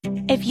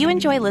If you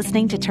enjoy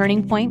listening to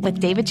Turning Point with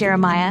David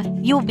Jeremiah,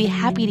 you will be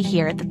happy to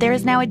hear that there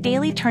is now a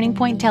daily Turning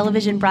Point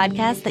television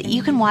broadcast that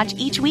you can watch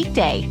each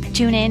weekday.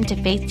 Tune in to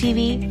Faith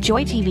TV,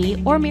 Joy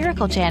TV, or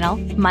Miracle Channel,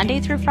 Monday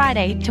through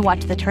Friday, to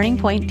watch the Turning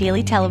Point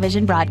daily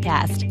television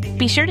broadcast.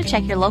 Be sure to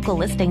check your local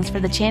listings for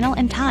the channel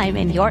and time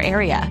in your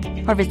area,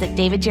 or visit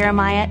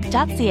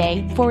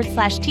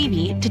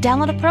davidjeremiah.ca/TV to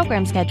download a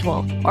program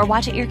schedule or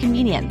watch at your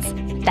convenience.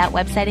 That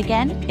website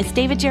again is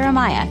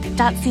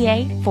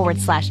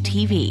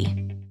davidjeremiah.ca/TV.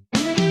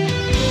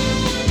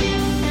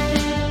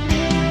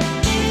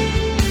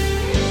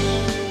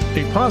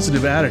 A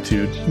positive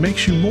attitude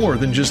makes you more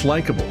than just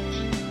likable.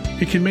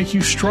 It can make you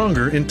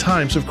stronger in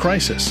times of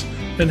crisis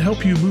and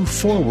help you move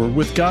forward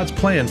with God's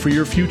plan for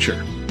your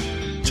future.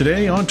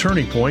 Today on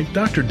Turning Point,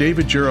 Dr.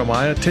 David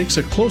Jeremiah takes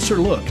a closer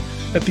look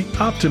at the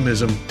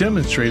optimism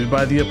demonstrated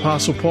by the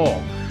Apostle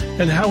Paul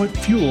and how it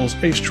fuels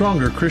a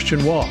stronger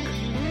Christian walk.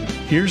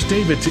 Here's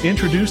David to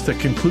introduce the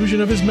conclusion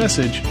of his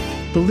message,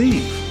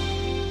 Believe.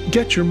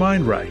 Get your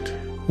mind right.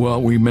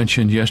 Well, we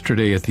mentioned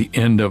yesterday at the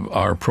end of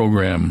our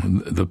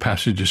program the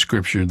passage of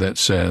Scripture that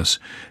says,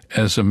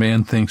 as a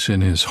man thinks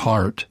in his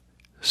heart,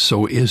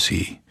 so is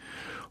he.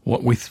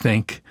 What we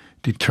think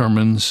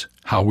determines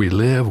how we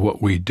live,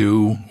 what we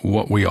do,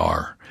 what we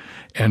are.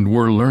 And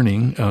we're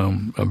learning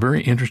a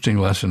very interesting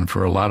lesson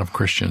for a lot of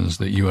Christians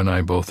that you and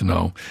I both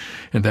know,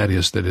 and that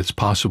is that it's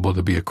possible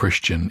to be a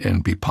Christian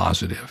and be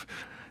positive.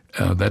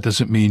 That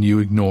doesn't mean you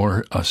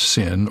ignore a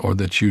sin or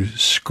that you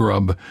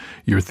scrub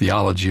your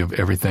theology of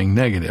everything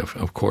negative.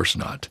 Of course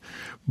not.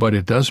 But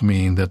it does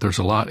mean that there's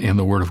a lot in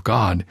the Word of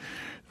God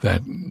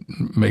that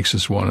makes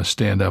us want to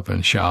stand up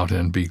and shout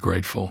and be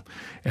grateful.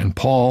 And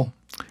Paul,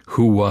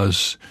 who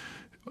was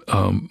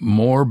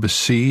more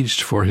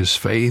besieged for his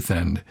faith,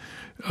 and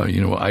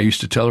I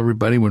used to tell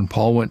everybody when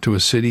Paul went to a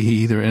city,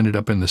 he either ended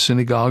up in the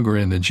synagogue or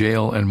in the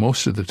jail, and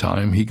most of the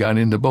time he got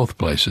into both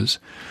places,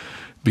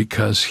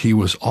 because he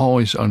was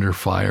always under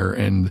fire.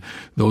 And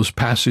those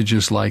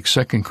passages like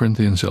 2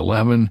 Corinthians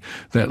 11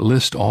 that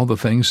list all the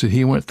things that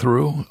he went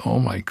through, oh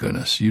my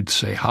goodness, you'd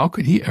say, how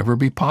could he ever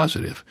be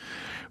positive?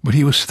 But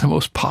he was the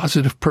most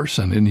positive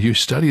person, and you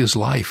study his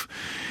life.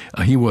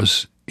 He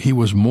was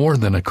more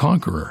than a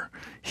conqueror.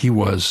 He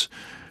was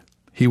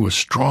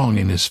strong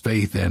in his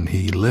faith, and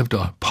he lived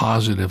a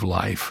positive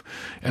life.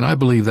 And I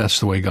believe that's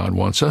the way God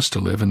wants us to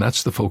live, and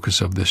that's the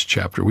focus of this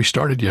chapter. We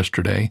started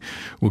yesterday.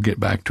 We'll get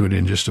back to it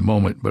in just a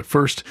moment. But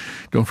first,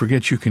 don't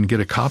forget you can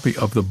get a copy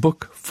of the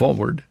book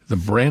Forward, the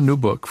brand new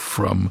book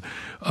from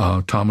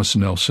Thomas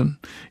Nelson.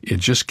 It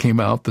just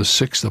came out the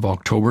 6th of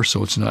October,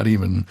 so it's not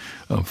even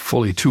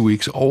fully 2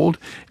 weeks old,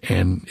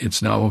 and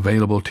it's now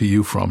available to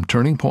you from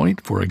Turning Point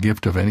for a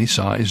gift of any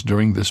size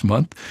during this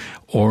month,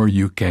 or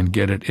you can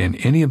get it in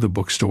any of the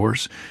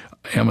bookstores.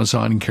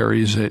 Amazon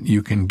carries it.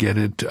 You can get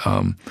it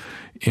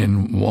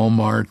in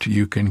Walmart.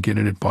 You can get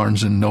it at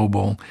Barnes &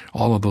 Noble,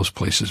 all of those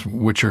places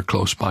which are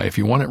close by. If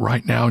you want it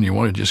right now and you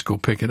want to just go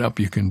pick it up,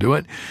 you can do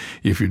it.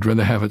 If you'd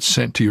rather have it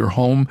sent to your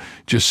home,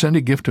 just send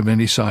a gift of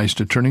any size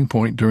to Turning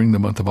Point during the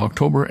month of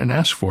October and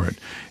ask for it,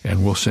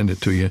 and we'll send it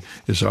to you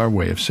as our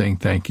way of saying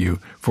thank you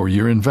for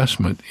your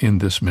investment in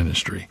this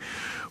ministry.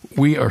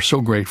 We are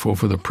so grateful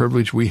for the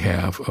privilege we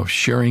have of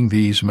sharing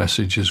these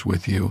messages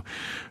with you.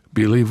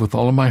 Believe with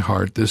all of my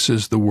heart, this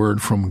is the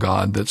word from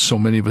God that so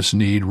many of us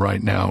need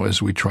right now as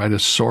we try to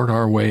sort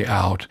our way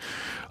out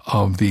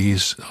of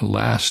these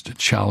last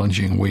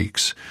challenging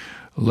weeks.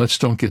 Let's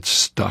don't get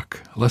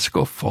stuck. Let's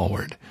go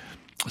forward.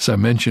 As I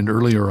mentioned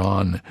earlier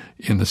on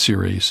in the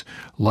series,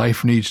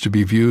 life needs to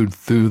be viewed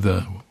through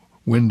the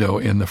window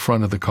in the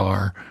front of the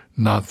car,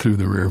 not through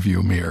the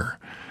rearview mirror.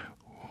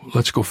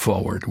 Let's go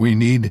forward. We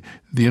need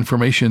the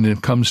information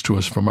that comes to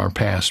us from our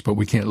past, but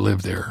we can't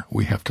live there.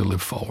 We have to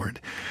live forward.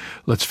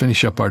 Let's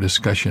finish up our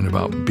discussion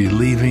about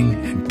believing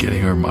and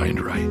getting our mind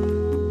right.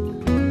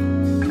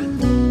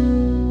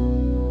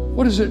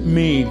 What does it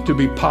mean to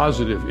be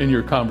positive in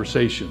your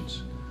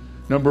conversations?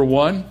 Number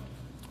one,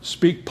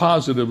 speak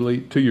positively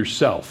to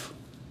yourself.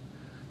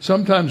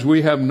 Sometimes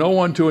we have no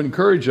one to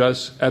encourage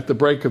us at the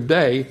break of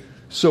day,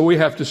 so we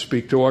have to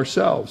speak to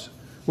ourselves.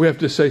 We have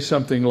to say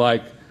something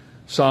like,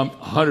 Psalm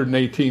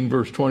 118,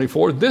 verse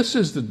 24, "This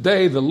is the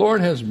day the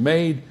Lord has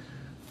made.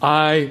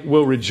 I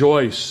will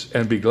rejoice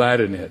and be glad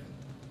in it."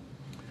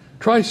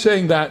 Try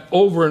saying that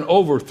over and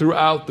over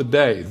throughout the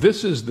day.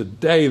 This is the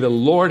day the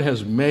Lord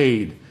has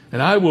made,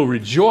 and I will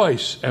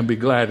rejoice and be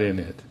glad in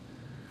it.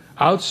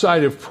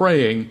 Outside of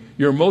praying,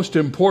 your most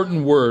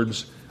important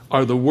words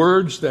are the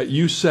words that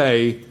you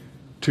say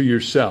to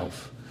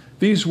yourself.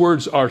 These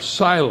words are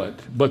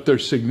silent, but they're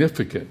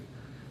significant.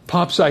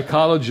 Pop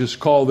psychologists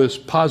call this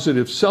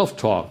positive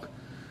self-talk.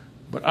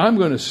 But I'm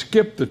going to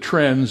skip the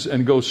trends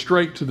and go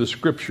straight to the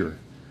Scripture.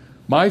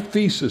 My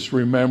thesis,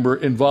 remember,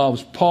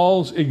 involves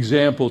Paul's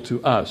example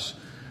to us.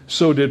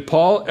 So did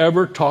Paul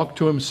ever talk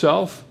to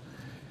himself?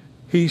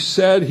 He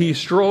said he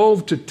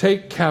strove to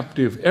take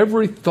captive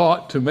every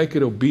thought to make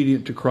it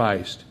obedient to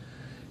Christ.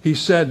 He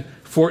said,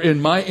 "For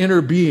in my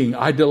inner being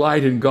I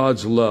delight in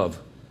God's love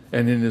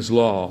and in His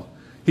law."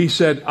 He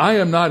said, I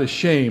am not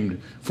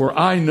ashamed, for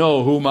I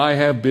know whom I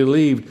have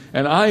believed,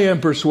 and I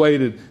am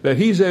persuaded that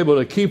he's able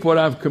to keep what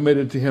I've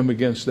committed to him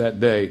against that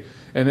day.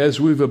 And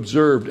as we've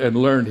observed and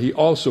learned, he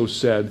also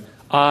said,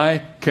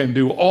 I can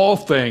do all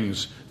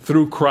things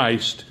through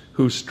Christ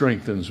who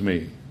strengthens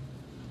me.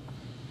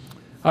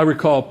 I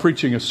recall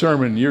preaching a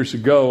sermon years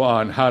ago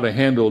on how to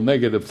handle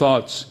negative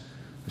thoughts.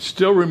 I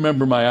still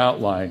remember my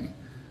outline.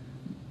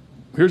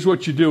 Here's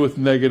what you do with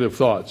negative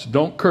thoughts.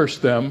 Don't curse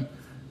them.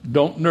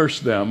 Don't nurse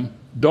them.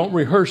 Don't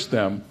rehearse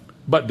them,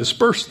 but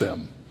disperse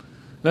them.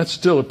 That's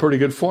still a pretty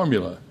good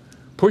formula.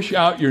 Push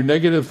out your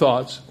negative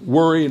thoughts,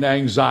 worry and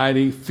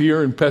anxiety,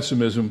 fear and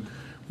pessimism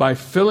by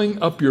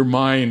filling up your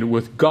mind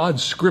with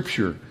God's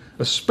scripture,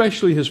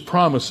 especially his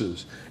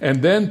promises,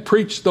 and then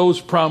preach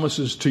those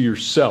promises to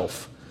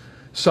yourself.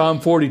 Psalm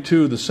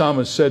 42, the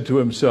psalmist said to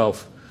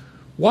himself,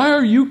 why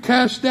are you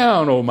cast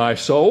down, O my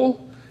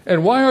soul?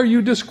 And why are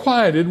you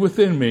disquieted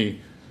within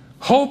me?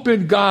 Hope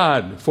in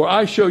God, for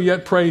I shall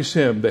yet praise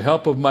him, the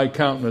help of my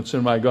countenance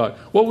and my God.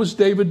 What was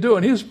David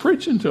doing? He was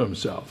preaching to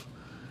himself.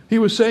 He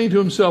was saying to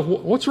himself,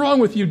 what's wrong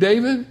with you,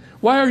 David?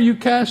 Why are you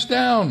cast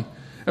down?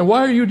 And why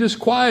are you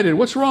disquieted?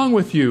 What's wrong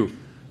with you?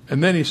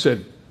 And then he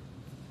said,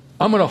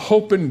 I'm going to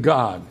hope in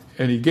God.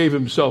 And he gave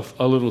himself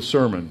a little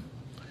sermon.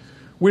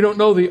 We don't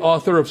know the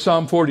author of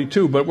Psalm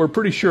 42, but we're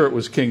pretty sure it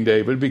was King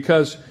David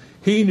because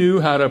he knew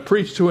how to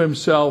preach to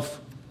himself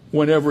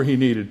whenever he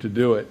needed to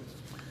do it.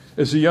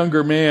 As a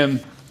younger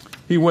man,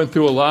 he went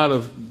through a lot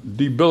of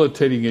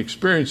debilitating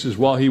experiences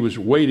while he was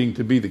waiting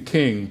to be the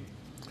king.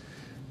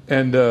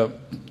 And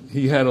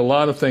he had a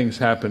lot of things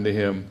happen to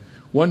him.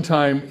 One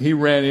time, he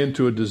ran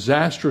into a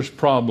disastrous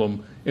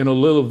problem in a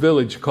little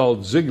village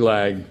called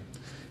Ziklag.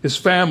 His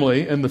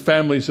family and the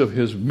families of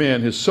his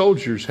men, his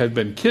soldiers, had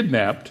been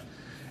kidnapped,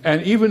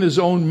 and even his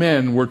own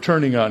men were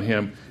turning on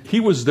him. He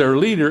was their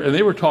leader, and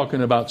they were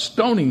talking about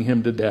stoning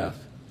him to death.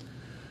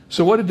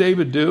 So what did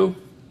David do?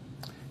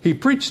 He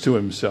preached to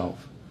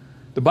himself.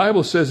 The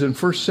Bible says in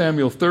 1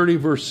 Samuel 30,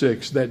 verse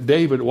 6, that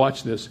David,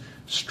 watch this,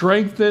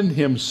 strengthened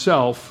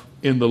himself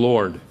in the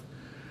Lord.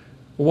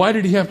 Why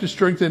did he have to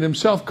strengthen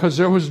himself? Because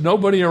there was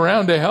nobody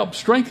around to help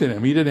strengthen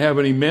him. He didn't have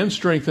any men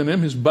strengthen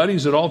him. His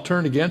buddies had all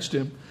turned against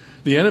him.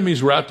 The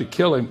enemies were out to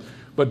kill him.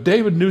 But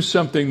David knew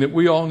something that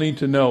we all need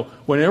to know.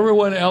 When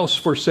everyone else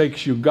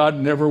forsakes you, God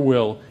never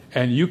will.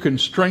 And you can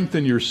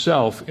strengthen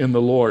yourself in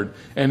the Lord.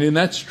 And in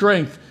that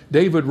strength,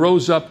 David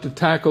rose up to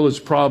tackle his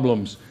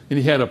problems. And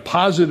he had a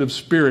positive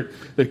spirit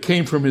that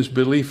came from his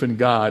belief in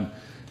God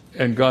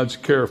and God's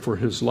care for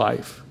his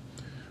life.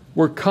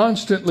 We're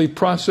constantly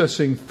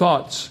processing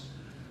thoughts,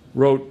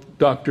 wrote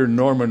Dr.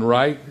 Norman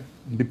Wright.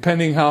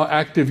 Depending how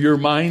active your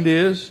mind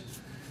is,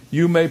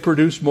 you may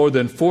produce more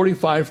than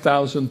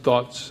 45,000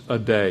 thoughts a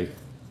day.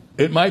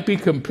 It might be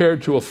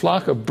compared to a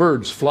flock of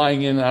birds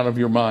flying in and out of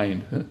your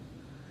mind.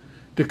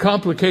 To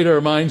complicate our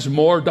minds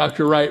more,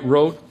 Dr. Wright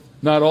wrote,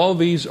 not all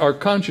these are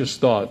conscious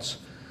thoughts.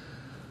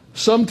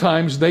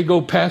 Sometimes they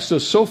go past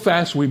us so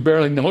fast we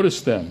barely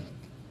notice them.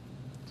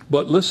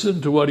 But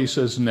listen to what he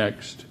says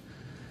next.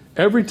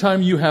 Every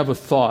time you have a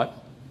thought,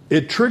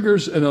 it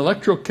triggers an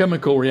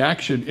electrochemical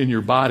reaction in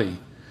your body.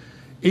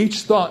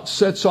 Each thought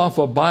sets off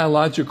a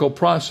biological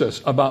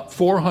process, about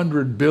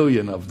 400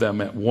 billion of them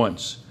at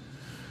once.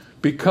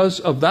 Because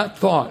of that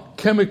thought,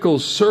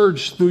 chemicals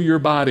surge through your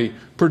body,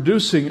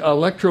 producing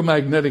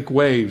electromagnetic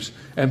waves,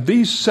 and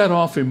these set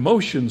off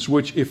emotions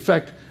which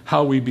affect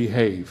how we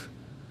behave.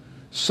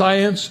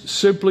 Science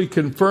simply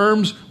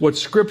confirms what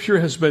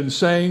Scripture has been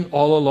saying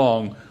all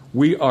along.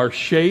 We are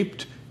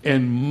shaped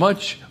in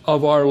much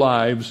of our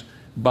lives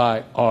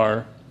by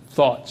our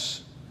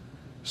thoughts.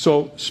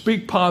 So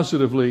speak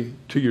positively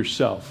to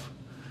yourself.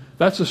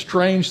 That's a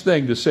strange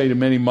thing to say to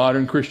many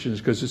modern Christians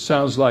because it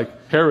sounds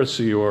like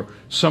heresy or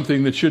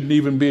something that shouldn't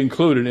even be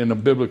included in a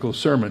biblical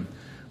sermon.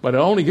 But I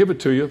only give it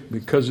to you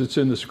because it's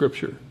in the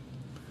Scripture.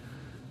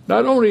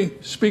 Not only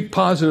speak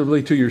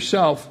positively to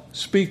yourself,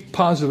 speak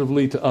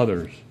positively to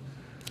others.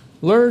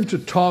 Learn to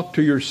talk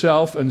to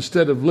yourself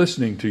instead of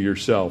listening to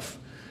yourself.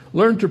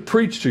 Learn to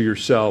preach to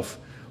yourself.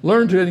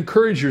 Learn to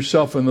encourage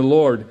yourself in the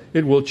Lord.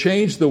 It will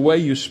change the way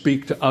you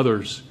speak to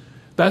others.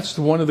 That's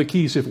one of the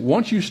keys. If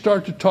once you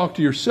start to talk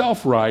to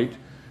yourself right,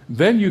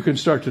 then you can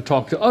start to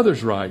talk to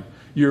others right.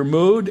 Your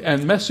mood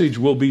and message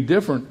will be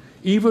different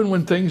even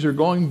when things are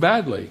going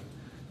badly.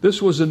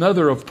 This was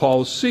another of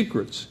Paul's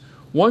secrets.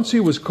 Once he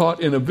was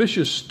caught in a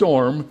vicious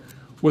storm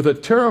with a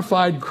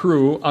terrified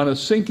crew on a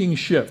sinking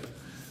ship.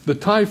 The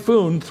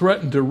typhoon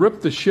threatened to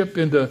rip the ship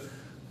into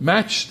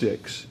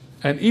matchsticks,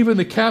 and even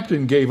the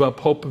captain gave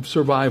up hope of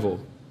survival.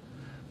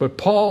 But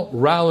Paul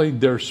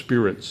rallied their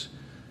spirits.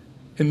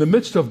 In the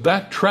midst of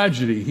that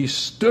tragedy, he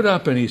stood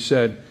up and he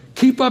said,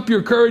 "Keep up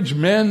your courage,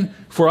 men,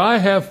 for I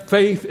have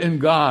faith in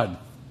God."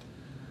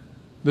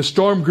 The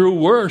storm grew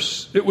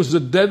worse. It was the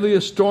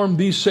deadliest storm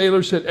these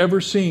sailors had ever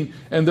seen,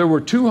 and there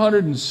were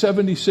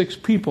 276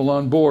 people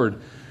on board.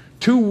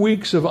 2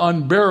 weeks of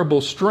unbearable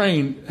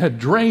strain had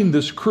drained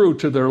this crew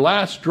to their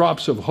last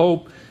drops of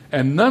hope,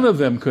 and none of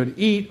them could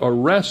eat or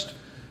rest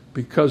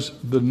because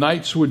the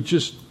nights would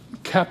just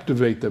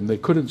captivate them. They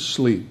couldn't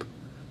sleep.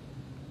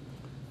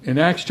 In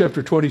Acts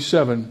chapter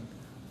 27,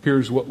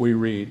 here's what we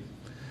read.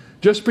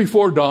 Just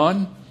before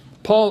dawn,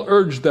 Paul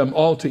urged them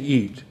all to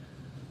eat.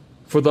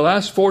 For the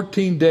last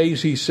 14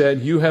 days, he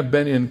said, you have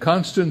been in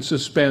constant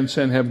suspense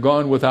and have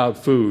gone without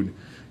food.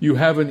 You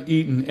haven't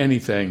eaten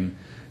anything.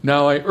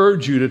 Now I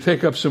urge you to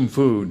take up some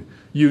food.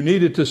 You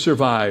need it to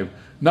survive.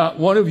 Not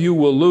one of you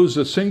will lose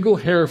a single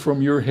hair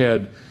from your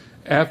head.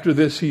 After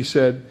this, he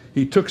said,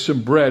 he took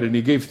some bread and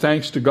he gave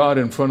thanks to God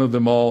in front of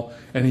them all,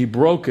 and he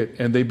broke it,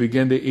 and they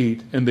began to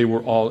eat, and they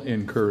were all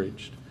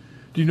encouraged.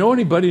 Do you know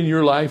anybody in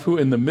your life who,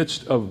 in the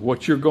midst of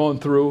what you're going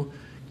through,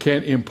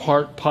 can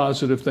impart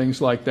positive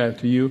things like that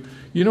to you?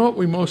 You know what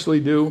we mostly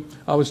do?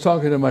 I was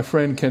talking to my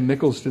friend Ken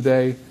Nichols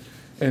today,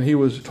 and he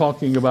was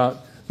talking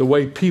about the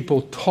way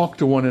people talk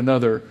to one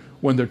another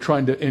when they're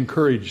trying to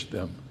encourage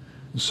them.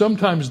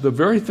 Sometimes the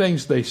very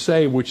things they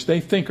say, which they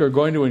think are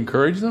going to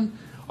encourage them,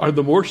 are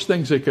the worst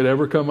things they could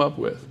ever come up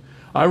with.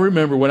 I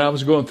remember when I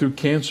was going through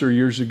cancer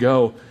years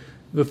ago,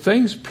 the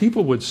things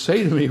people would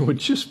say to me would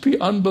just be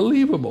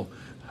unbelievable.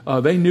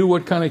 They knew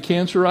what kind of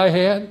cancer I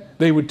had.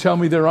 They would tell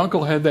me their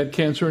uncle had that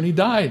cancer and he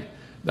died.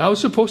 That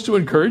was supposed to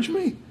encourage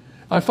me.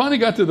 I finally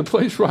got to the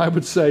place where I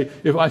would say,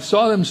 if I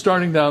saw them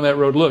starting down that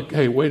road, look,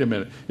 hey, wait a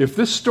minute. If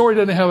this story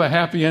doesn't have a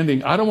happy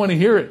ending, I don't want to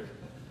hear it.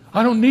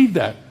 I don't need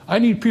that. I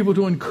need people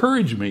to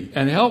encourage me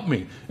and help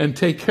me and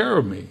take care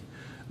of me.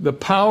 The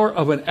power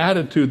of an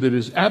attitude that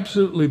is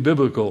absolutely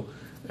biblical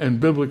and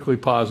biblically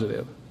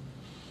positive.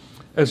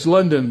 As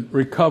London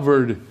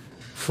recovered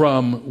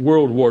from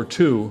World War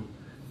II,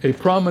 a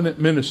prominent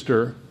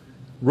minister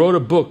wrote a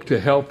book to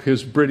help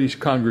his British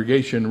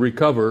congregation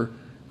recover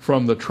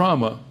from the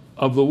trauma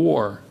of the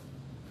war.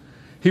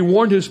 He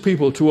warned his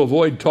people to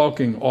avoid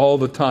talking all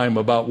the time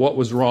about what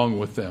was wrong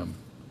with them.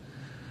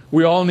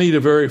 We all need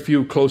a very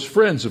few close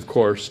friends, of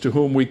course, to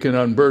whom we can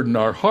unburden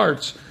our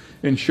hearts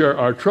and share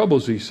our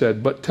troubles, he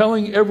said. But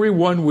telling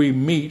everyone we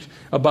meet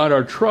about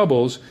our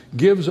troubles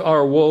gives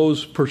our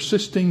woes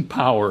persisting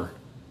power.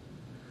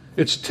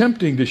 It's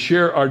tempting to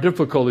share our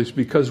difficulties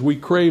because we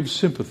crave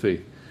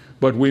sympathy.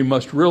 But we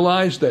must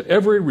realize that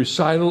every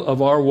recital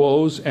of our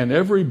woes and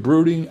every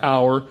brooding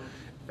hour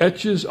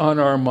etches on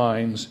our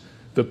minds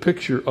the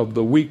picture of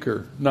the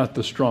weaker, not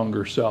the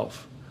stronger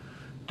self.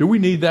 Do we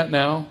need that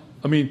now?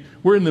 I mean,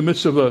 we're in the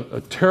midst of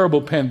a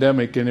terrible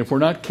pandemic, and if we're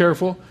not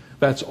careful,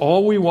 that's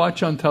all we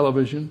watch on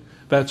television.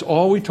 That's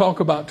all we talk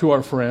about to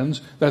our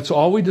friends. That's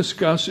all we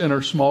discuss in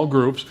our small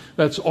groups.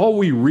 That's all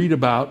we read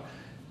about.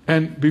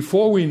 And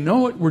before we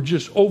know it, we're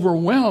just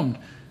overwhelmed.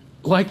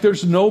 Like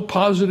there's no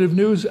positive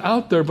news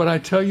out there, but I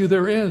tell you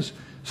there is.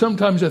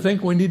 Sometimes I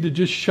think we need to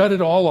just shut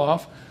it all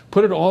off,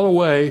 put it all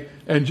away,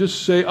 and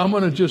just say, I'm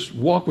going to just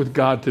walk with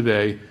God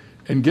today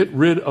and get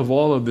rid of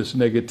all of this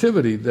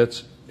negativity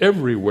that's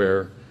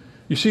everywhere.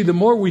 You see, the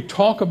more we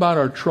talk about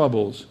our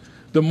troubles,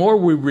 the more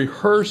we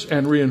rehearse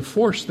and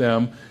reinforce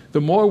them,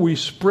 the more we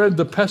spread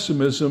the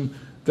pessimism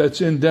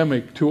that's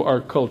endemic to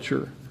our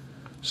culture.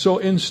 So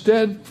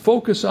instead,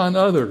 focus on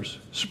others.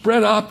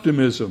 Spread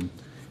optimism.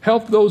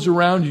 Help those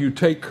around you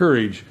take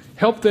courage.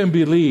 Help them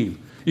believe.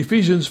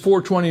 Ephesians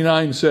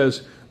 4:29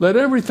 says, let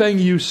everything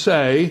you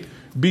say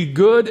be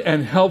good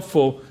and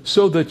helpful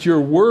so that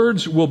your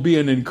words will be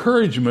an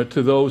encouragement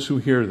to those who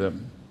hear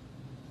them.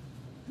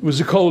 It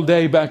was a cold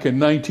day back in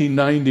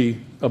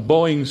 1990. A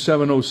Boeing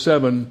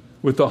 707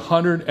 with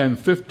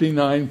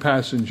 159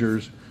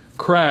 passengers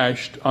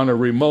crashed on a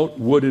remote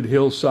wooded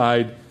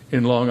hillside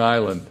in Long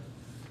Island.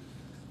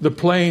 The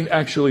plane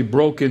actually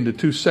broke into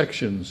two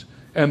sections,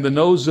 and the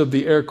nose of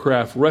the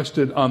aircraft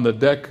rested on the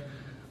deck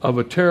of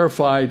a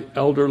terrified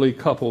elderly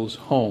couple's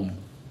home.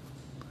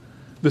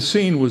 The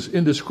scene was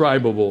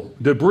indescribable.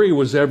 Debris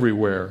was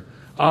everywhere.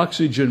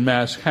 Oxygen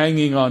masks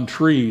hanging on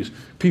trees,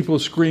 people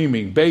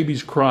screaming,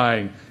 babies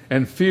crying,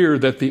 and fear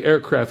that the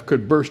aircraft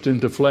could burst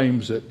into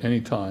flames at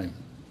any time.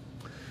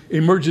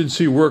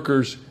 Emergency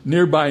workers,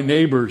 nearby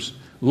neighbors,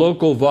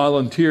 local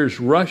volunteers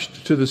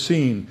rushed to the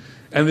scene,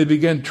 and they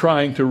began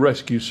trying to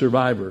rescue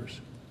survivors.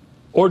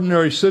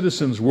 Ordinary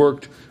citizens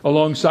worked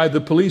alongside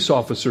the police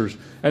officers,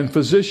 and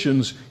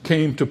physicians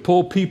came to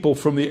pull people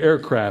from the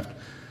aircraft,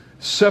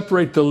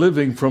 separate the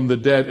living from the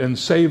dead, and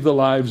save the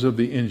lives of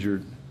the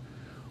injured.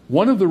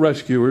 One of the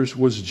rescuers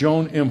was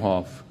Joan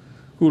Imhoff,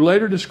 who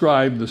later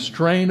described the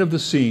strain of the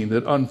scene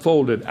that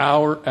unfolded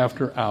hour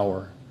after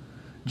hour.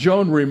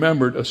 Joan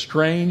remembered a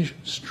strange,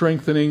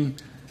 strengthening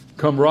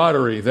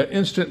camaraderie that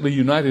instantly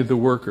united the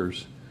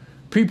workers.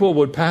 People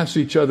would pass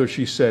each other,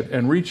 she said,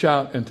 and reach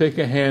out and take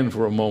a hand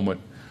for a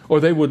moment. Or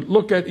they would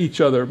look at each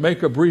other,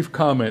 make a brief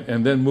comment,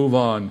 and then move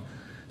on.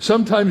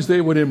 Sometimes they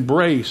would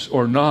embrace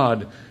or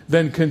nod,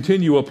 then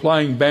continue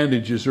applying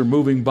bandages or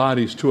moving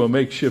bodies to a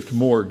makeshift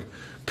morgue.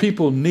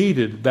 People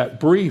needed that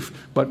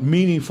brief but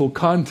meaningful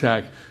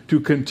contact to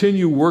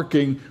continue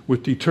working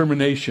with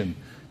determination.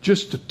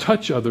 Just to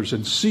touch others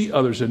and see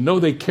others and know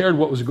they cared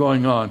what was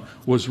going on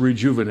was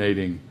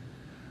rejuvenating.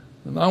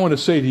 And I want to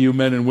say to you,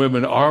 men and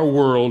women, our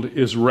world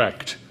is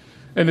wrecked.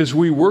 And as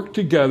we work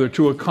together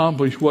to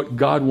accomplish what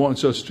God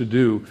wants us to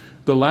do,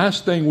 the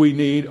last thing we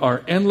need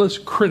are endless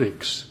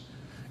critics.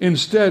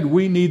 Instead,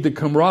 we need the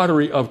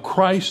camaraderie of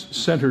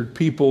Christ-centered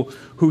people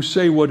who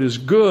say what is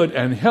good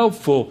and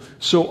helpful,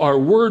 so our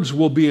words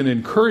will be an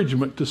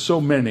encouragement to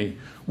so many.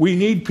 We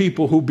need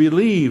people who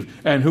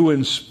believe and who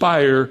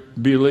inspire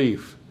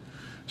belief.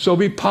 So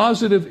be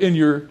positive in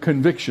your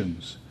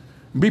convictions.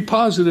 Be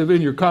positive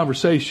in your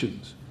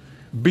conversations.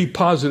 Be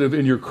positive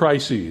in your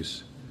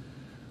crises.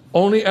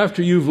 Only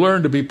after you've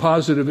learned to be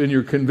positive in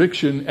your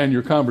conviction and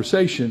your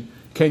conversation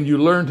can you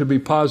learn to be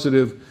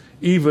positive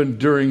even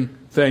during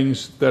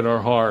things that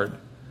are hard.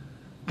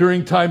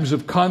 During times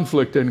of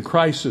conflict and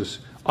crisis,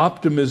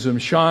 optimism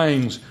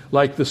shines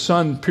like the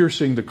sun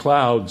piercing the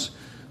clouds.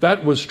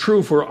 That was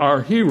true for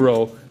our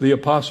hero, the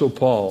Apostle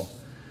Paul.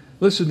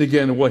 Listen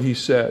again to what he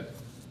said.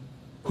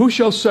 Who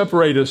shall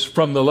separate us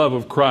from the love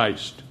of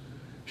Christ?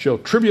 Shall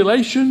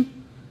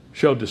tribulation,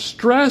 shall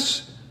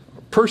distress,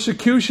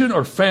 persecution,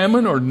 or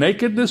famine, or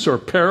nakedness, or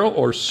peril,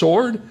 or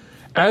sword?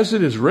 As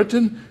it is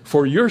written,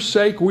 for your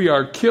sake we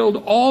are killed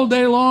all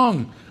day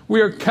long.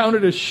 We are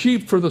counted as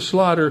sheep for the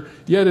slaughter,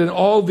 yet in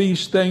all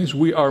these things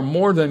we are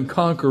more than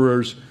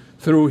conquerors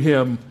through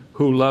him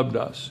who loved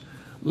us.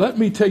 Let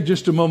me take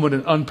just a moment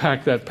and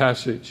unpack that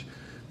passage.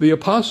 The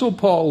Apostle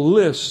Paul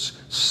lists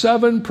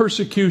 7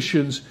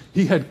 persecutions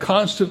he had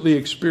constantly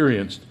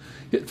experienced.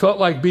 It felt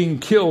like being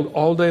killed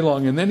all day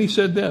long. And then he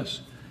said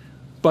this,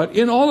 but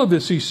in all of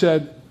this he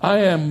said, I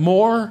am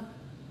more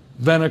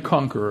than a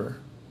conqueror.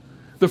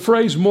 The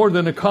phrase more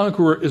than a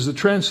conqueror is the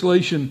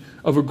translation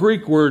of a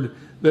Greek word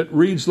that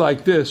reads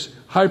like this,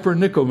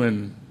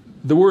 hypernikomon.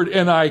 The word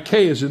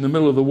N-I-K is in the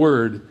middle of the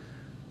word.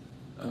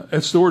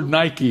 It's the word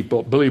Nike,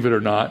 believe it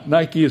or not.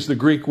 Nike is the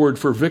Greek word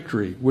for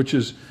victory, which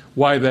is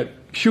why that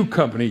shoe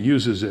company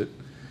uses it.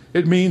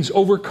 It means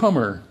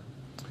overcomer.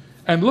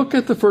 And look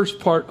at the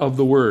first part of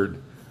the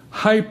word,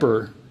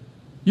 hyper.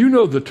 You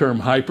know the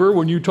term hyper.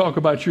 When you talk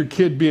about your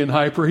kid being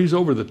hyper, he's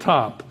over the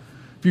top.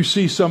 If you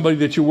see somebody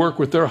that you work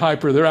with, they're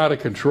hyper, they're out of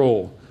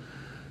control.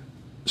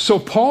 So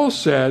Paul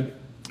said,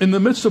 in the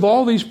midst of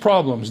all these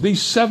problems,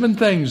 these 7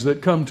 things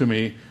that come to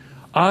me,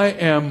 I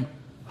am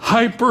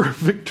hyper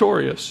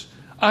victorious.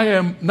 I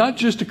am not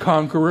just a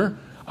conqueror,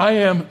 I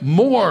am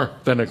more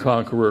than a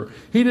conqueror.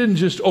 He didn't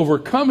just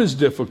overcome his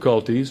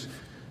difficulties.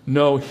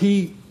 No,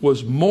 he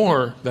was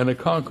more than a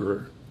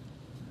conqueror.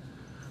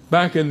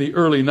 Back in the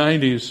early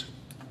 90s,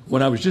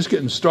 when I was just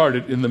getting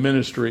started in the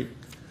ministry,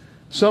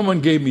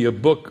 someone gave me a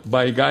book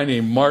by a guy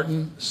named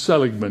Martin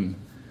Seligman.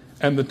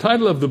 And the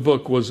title of the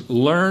book was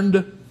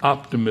Learned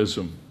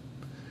Optimism.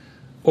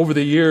 Over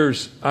the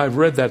years, I've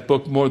read that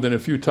book more than a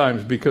few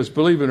times because,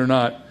 believe it or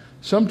not,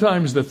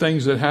 sometimes the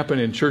things that happen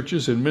in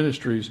churches and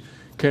ministries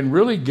can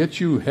really get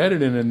you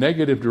headed in a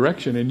negative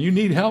direction, and you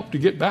need help to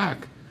get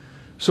back.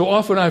 So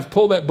often I've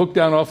pulled that book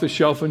down off the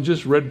shelf and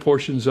just read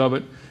portions of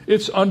it.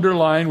 It's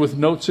underlined with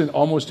notes in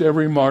almost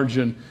every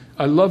margin.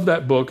 I love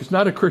that book. It's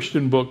not a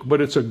Christian book,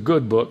 but it's a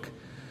good book.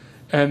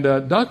 And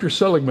Dr.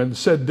 Seligman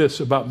said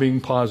this about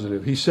being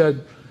positive. He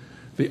said,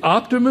 the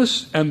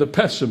optimists and the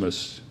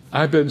pessimists,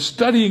 I've been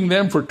studying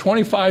them for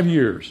 25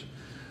 years.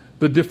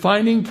 The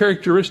defining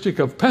characteristic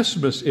of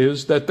pessimists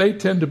is that they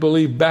tend to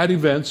believe bad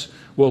events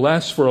will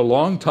last for a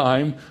long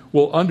time,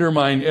 will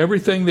undermine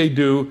everything they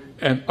do,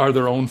 and are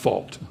their own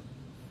fault.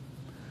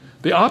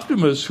 The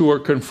optimists who are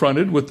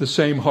confronted with the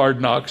same hard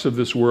knocks of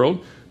this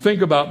world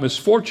think about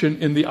misfortune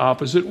in the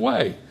opposite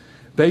way.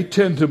 They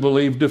tend to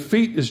believe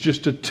defeat is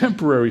just a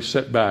temporary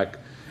setback,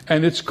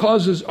 and its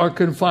causes are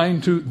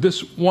confined to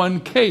this one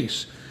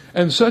case.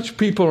 And such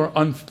people are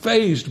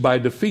unfazed by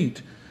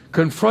defeat.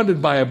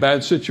 Confronted by a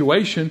bad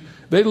situation,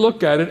 they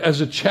look at it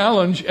as a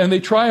challenge and they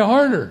try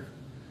harder.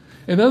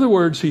 In other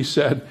words, he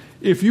said,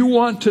 if you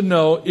want to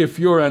know if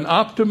you're an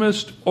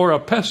optimist or a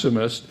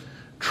pessimist,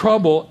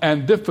 trouble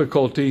and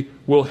difficulty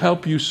will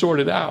help you sort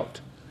it out.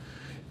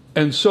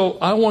 And so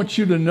I want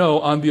you to know,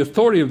 on the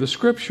authority of the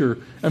Scripture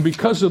and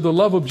because of the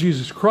love of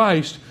Jesus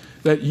Christ,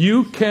 that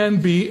you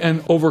can be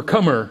an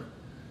overcomer.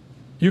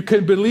 You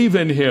can believe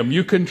in him,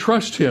 you can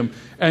trust him,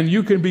 and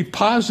you can be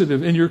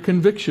positive in your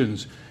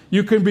convictions.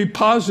 You can be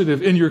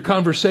positive in your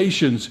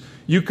conversations.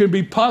 You can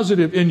be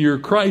positive in your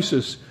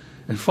crisis.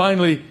 And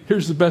finally,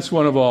 here's the best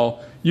one of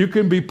all. You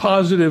can be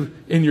positive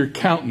in your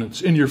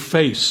countenance, in your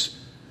face.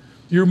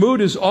 Your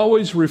mood is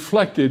always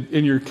reflected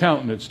in your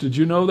countenance. Did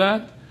you know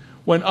that?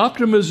 When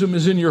optimism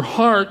is in your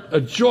heart,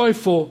 a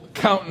joyful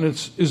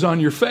countenance is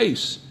on your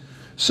face.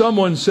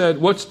 Someone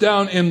said, what's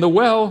down in the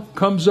well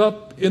comes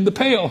up in the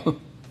pail.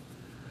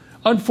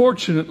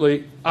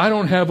 Unfortunately, I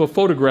don't have a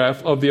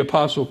photograph of the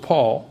Apostle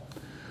Paul,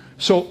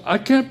 so I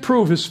can't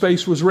prove his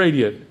face was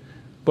radiant.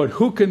 But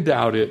who can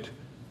doubt it?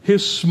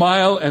 His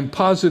smile and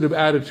positive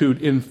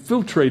attitude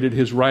infiltrated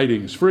his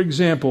writings. For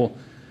example,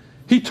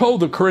 he told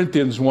the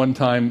Corinthians one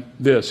time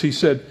this. He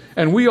said,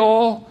 and we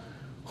all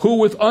who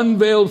with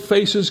unveiled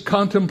faces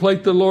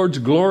contemplate the Lord's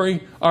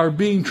glory are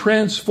being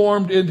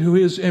transformed into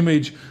his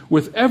image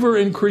with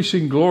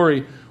ever-increasing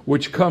glory,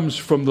 which comes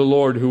from the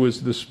Lord who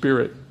is the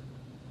Spirit.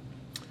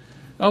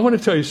 I want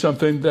to tell you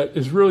something that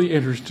is really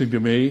interesting to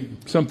me,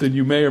 something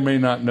you may or may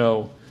not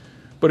know.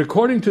 But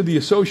according to the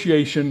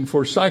Association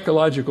for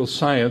Psychological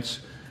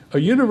Science, a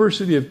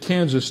University of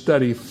Kansas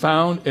study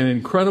found an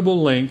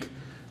incredible link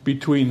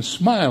between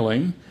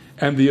smiling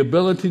and the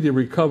ability to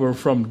recover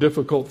from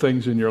difficult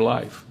things in your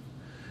life.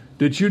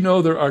 Did you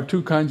know there are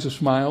two kinds of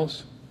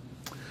smiles?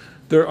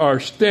 There are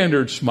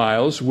standard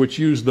smiles, which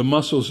use the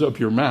muscles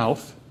of your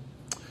mouth,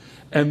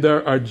 and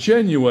there are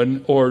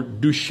genuine or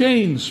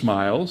Duchenne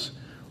smiles,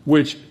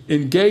 which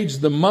engage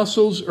the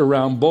muscles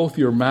around both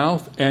your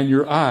mouth and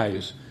your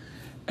eyes.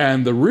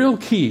 And the real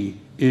key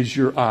is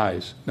your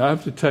eyes. Now, I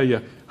have to tell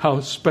you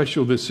how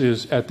special this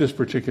is at this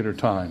particular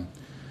time.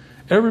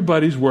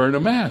 Everybody's wearing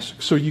a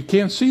mask, so you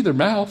can't see their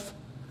mouth.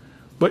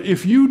 But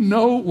if you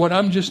know what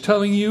I'm just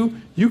telling you,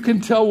 you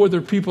can tell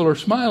whether people are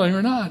smiling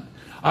or not.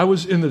 I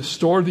was in the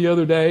store the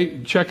other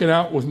day checking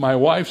out with my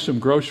wife some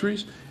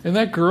groceries, and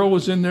that girl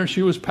was in there.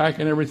 She was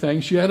packing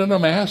everything. She had on a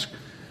mask.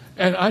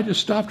 And I just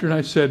stopped her and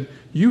I said,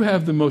 "You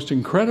have the most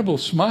incredible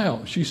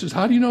smile." She says,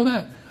 "How do you know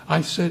that?"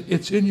 I said,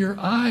 "It's in your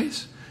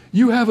eyes.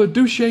 You have a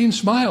Duchenne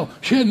smile."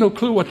 She had no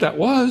clue what that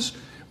was,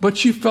 but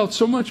she felt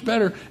so much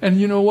better. And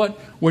you know what?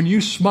 When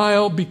you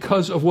smile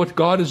because of what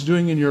God is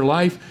doing in your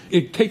life,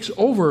 it takes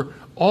over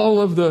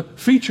all of the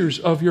features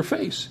of your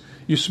face.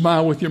 You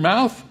smile with your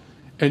mouth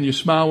and you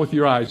smile with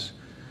your eyes.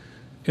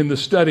 In the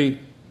study,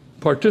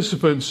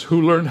 participants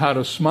who learned how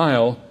to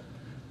smile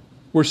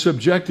were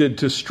subjected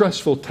to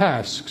stressful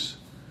tasks,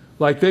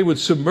 like they would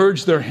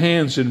submerge their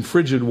hands in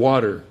frigid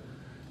water.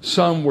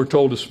 Some were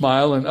told to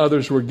smile, and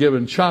others were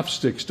given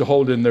chopsticks to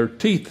hold in their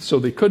teeth so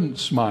they couldn't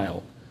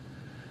smile.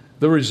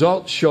 The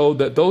results showed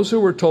that those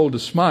who were told to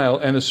smile,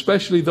 and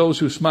especially those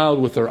who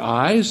smiled with their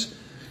eyes,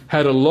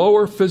 had a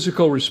lower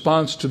physical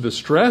response to the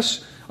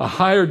stress, a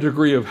higher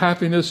degree of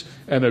happiness,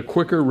 and a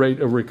quicker rate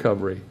of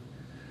recovery.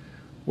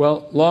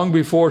 Well, long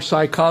before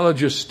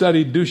psychologists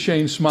studied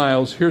Duchenne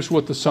smiles, here's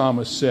what the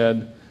psalmist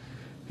said.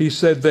 He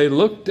said, "They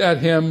looked at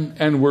him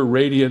and were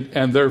radiant,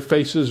 and their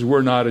faces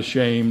were not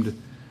ashamed."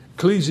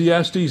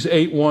 Ecclesiastes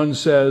 8:1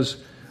 says,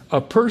 "A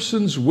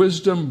person's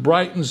wisdom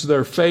brightens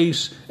their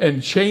face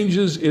and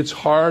changes its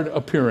hard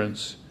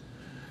appearance."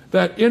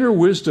 That inner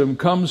wisdom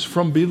comes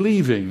from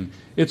believing.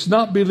 It's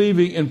not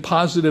believing in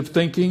positive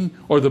thinking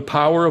or the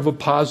power of a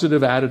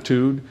positive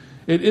attitude.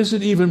 It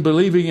isn't even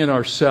believing in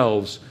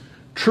ourselves.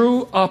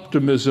 True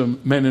optimism,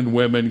 men and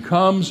women,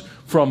 comes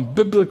from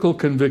biblical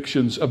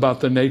convictions about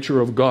the nature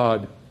of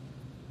God.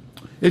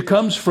 It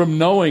comes from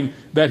knowing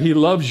that He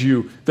loves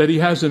you, that He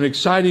has an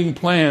exciting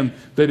plan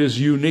that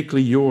is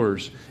uniquely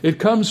yours. It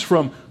comes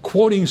from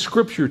quoting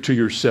Scripture to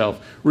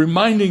yourself,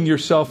 reminding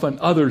yourself and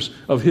others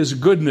of His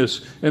goodness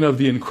and of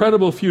the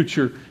incredible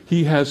future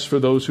He has for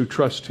those who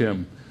trust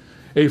Him.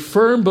 A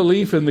firm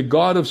belief in the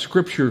God of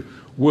Scripture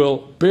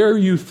will bear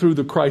you through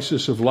the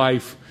crisis of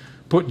life,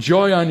 put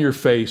joy on your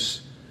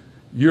face.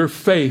 Your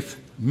faith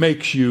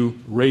makes you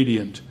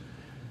radiant.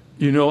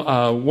 You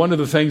know, one of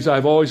the things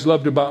I've always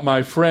loved about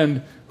my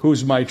friend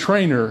who's my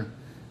trainer,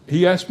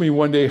 he asked me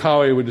one day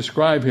how I would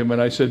describe him,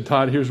 and I said,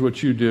 "Todd, here's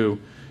what you do.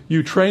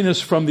 You train us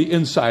from the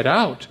inside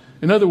out."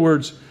 In other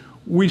words,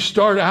 we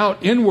start out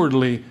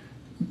inwardly,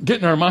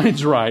 getting our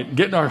minds right,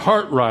 getting our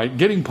heart right,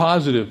 getting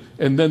positive,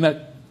 and then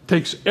that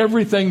takes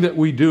everything that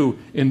we do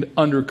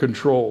under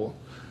control.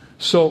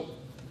 So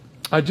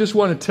I just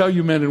want to tell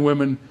you, men and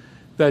women,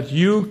 that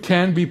you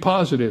can be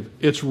positive.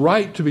 It's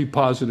right to be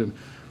positive.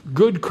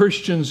 Good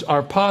Christians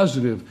are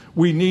positive.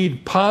 We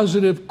need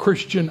positive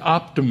Christian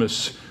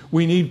optimists.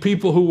 We need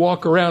people who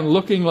walk around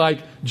looking like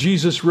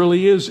Jesus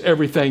really is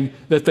everything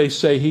that they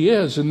say He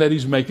is, and that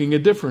He's making a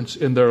difference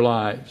in their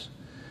lives.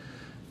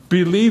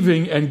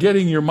 Believing and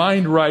getting your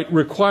mind right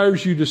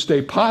requires you to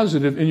stay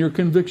positive in your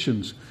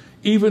convictions,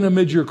 even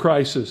amid your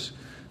crisis.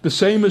 The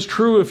same is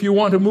true if you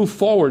want to move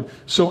forward.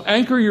 So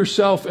anchor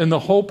yourself in the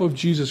hope of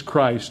Jesus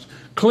Christ.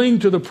 Cling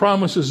to the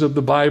promises of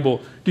the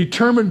Bible,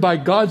 determined by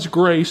God's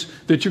grace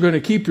that you're going to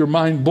keep your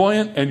mind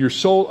buoyant and your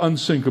soul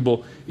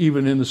unsinkable,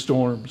 even in the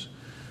storms.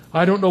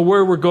 I don't know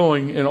where we're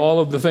going in all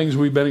of the things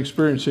we've been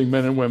experiencing,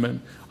 men and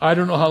women. I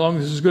don't know how long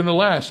this is going to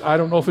last. I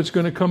don't know if it's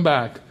going to come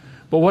back.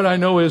 But what I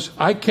know is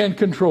I can't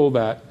control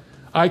that.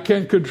 I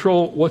can't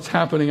control what's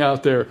happening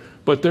out there.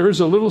 But there is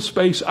a little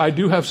space I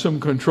do have some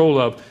control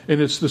of,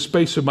 and it's the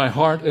space of my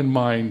heart and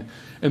mind.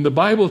 And the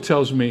Bible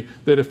tells me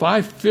that if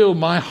I fill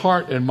my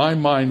heart and my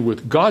mind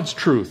with God's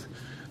truth,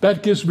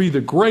 that gives me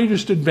the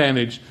greatest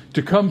advantage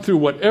to come through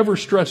whatever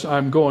stress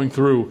I'm going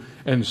through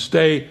and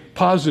stay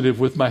positive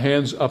with my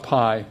hands up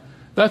high.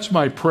 That's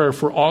my prayer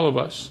for all of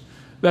us,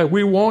 that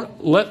we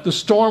won't let the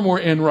storm we're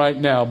in right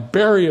now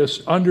bury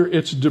us under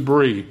its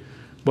debris,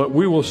 but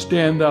we will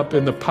stand up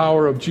in the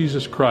power of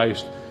Jesus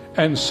Christ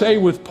and say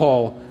with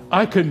Paul,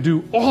 "I can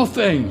do all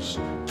things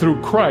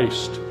through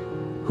Christ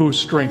who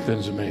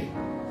strengthens me."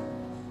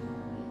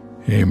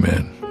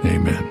 Amen.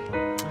 Amen.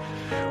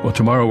 Well,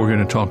 tomorrow we're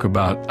going to talk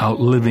about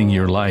outliving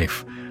your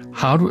life,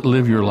 how to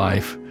live your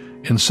life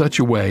in such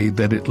a way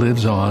that it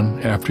lives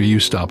on after you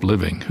stop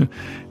living.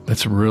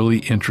 That's really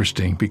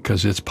interesting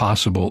because it's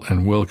possible,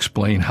 and we'll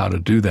explain how to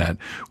do that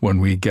when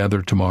we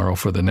gather tomorrow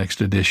for the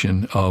next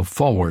edition of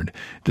Forward,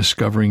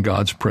 Discovering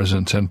God's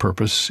Presence and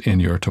Purpose in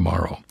Your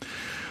Tomorrow.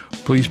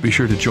 Please be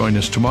sure to join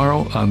us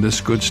tomorrow on this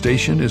good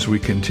station as we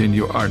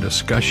continue our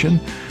discussion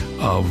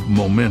of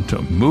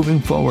momentum, moving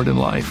forward in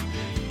life,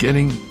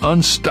 getting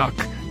unstuck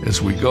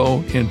as we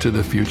go into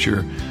the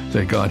future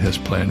that God has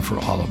planned for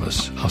all of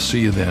us. I'll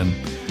see you then.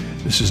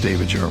 This is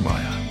David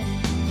Jeremiah.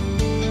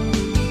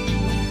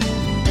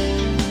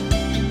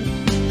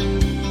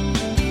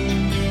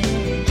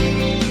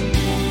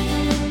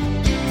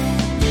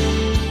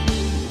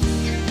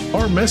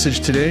 Our message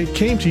today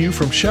came to you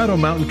from Shadow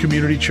Mountain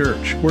Community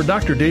Church, where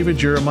Dr. David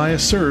Jeremiah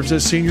serves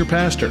as senior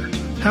pastor.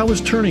 How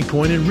is Turning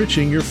Point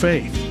enriching your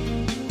faith?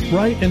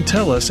 Write and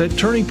tell us at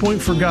Turning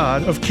Point for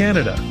God of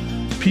Canada,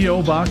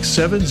 P.O. Box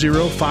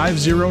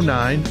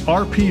 70509,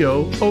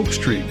 RPO, Oak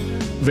Street,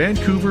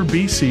 Vancouver,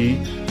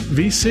 BC,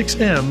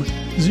 V6M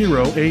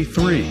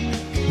 0A3.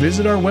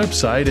 Visit our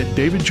website at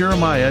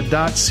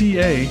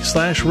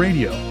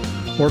davidjeremiah.ca/radio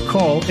or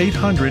call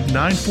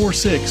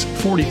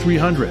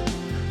 800-946-4300.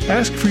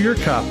 Ask for your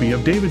copy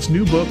of David's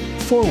new book,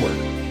 Forward,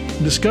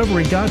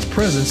 Discovering God's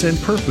Presence and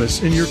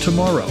Purpose in Your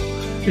Tomorrow.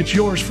 It's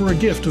yours for a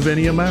gift of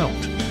any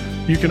amount.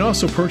 You can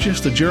also purchase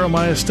the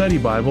Jeremiah Study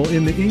Bible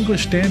in the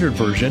English Standard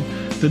Version,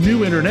 the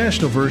New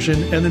International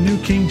Version, and the New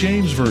King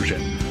James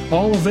Version,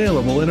 all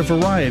available in a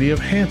variety of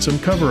handsome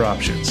cover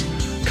options.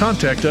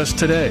 Contact us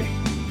today.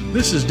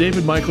 This is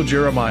David Michael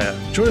Jeremiah.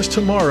 Join us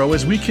tomorrow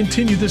as we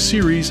continue the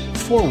series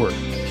Forward,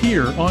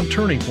 here on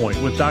Turning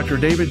Point with Dr.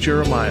 David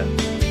Jeremiah.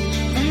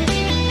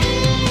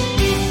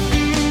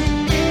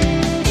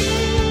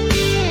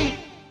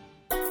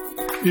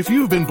 If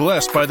you've been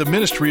blessed by the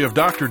ministry of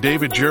Dr.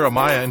 David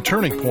Jeremiah and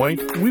Turning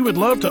Point, we would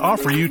love to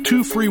offer you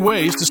 2 free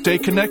ways to stay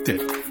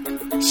connected.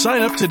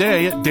 Sign up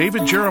today at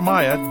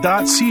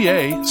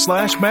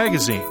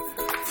davidjeremiah.ca/magazine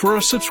for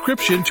a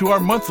subscription to our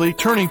monthly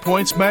Turning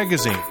Points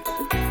magazine.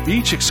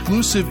 Each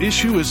exclusive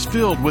issue is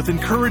filled with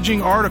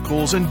encouraging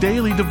articles and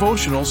daily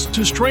devotionals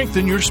to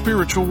strengthen your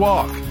spiritual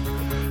walk.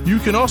 You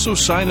can also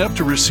sign up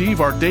to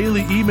receive our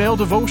daily email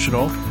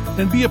devotional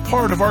and be a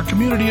part of our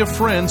community of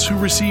friends who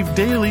receive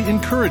daily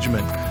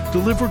encouragement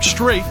delivered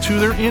straight to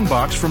their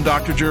inbox from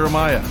Dr.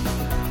 Jeremiah.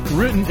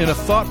 Written in a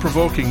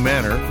thought-provoking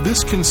manner,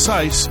 this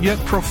concise yet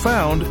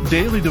profound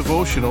daily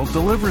devotional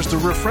delivers the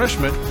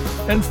refreshment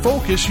and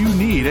focus you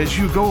need as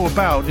you go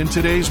about in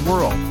today's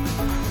world.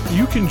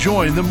 You can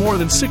join the more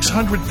than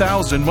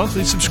 600,000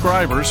 monthly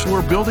subscribers who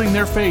are building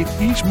their faith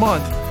each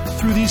month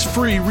through these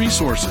free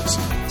resources.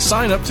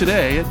 Sign up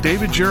today at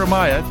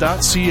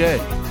davidjeremiah.ca.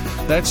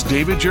 That's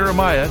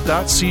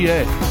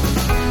davidjeremiah.ca.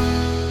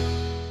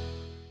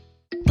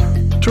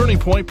 Turning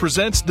Point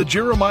presents the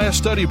Jeremiah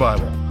Study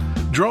Bible,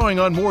 drawing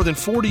on more than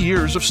 40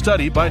 years of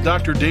study by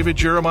Dr. David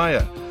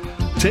Jeremiah.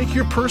 Take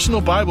your personal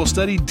Bible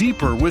study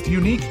deeper with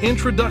unique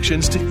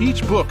introductions to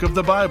each book of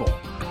the Bible.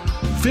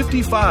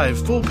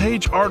 55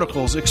 full-page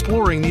articles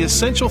exploring the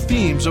essential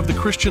themes of the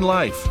Christian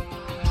life.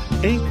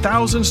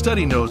 8,000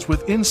 study notes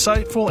with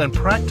insightful and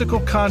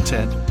practical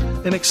content,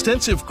 an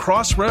extensive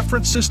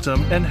cross-reference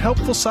system, and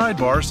helpful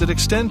sidebars that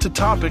extend to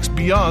topics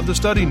beyond the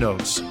study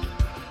notes.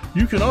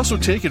 You can also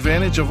take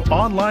advantage of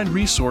online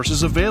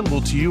resources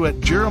available to you at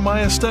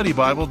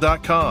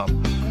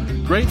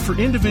jeremiahstudybible.com. Great for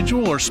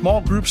individual or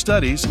small group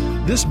studies,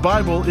 this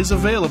Bible is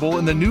available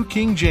in the New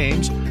King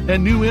James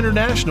and New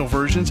International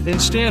Versions in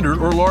standard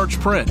or large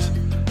print,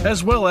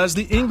 as well as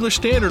the English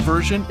Standard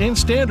Version in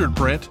standard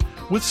print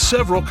with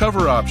several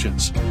cover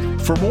options.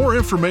 For more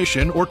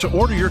information or to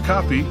order your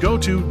copy, go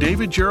to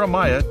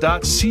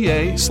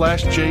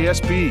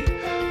davidjeremiah.ca/JSB.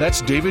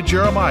 That's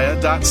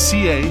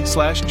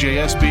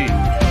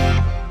davidjeremiah.ca/JSB.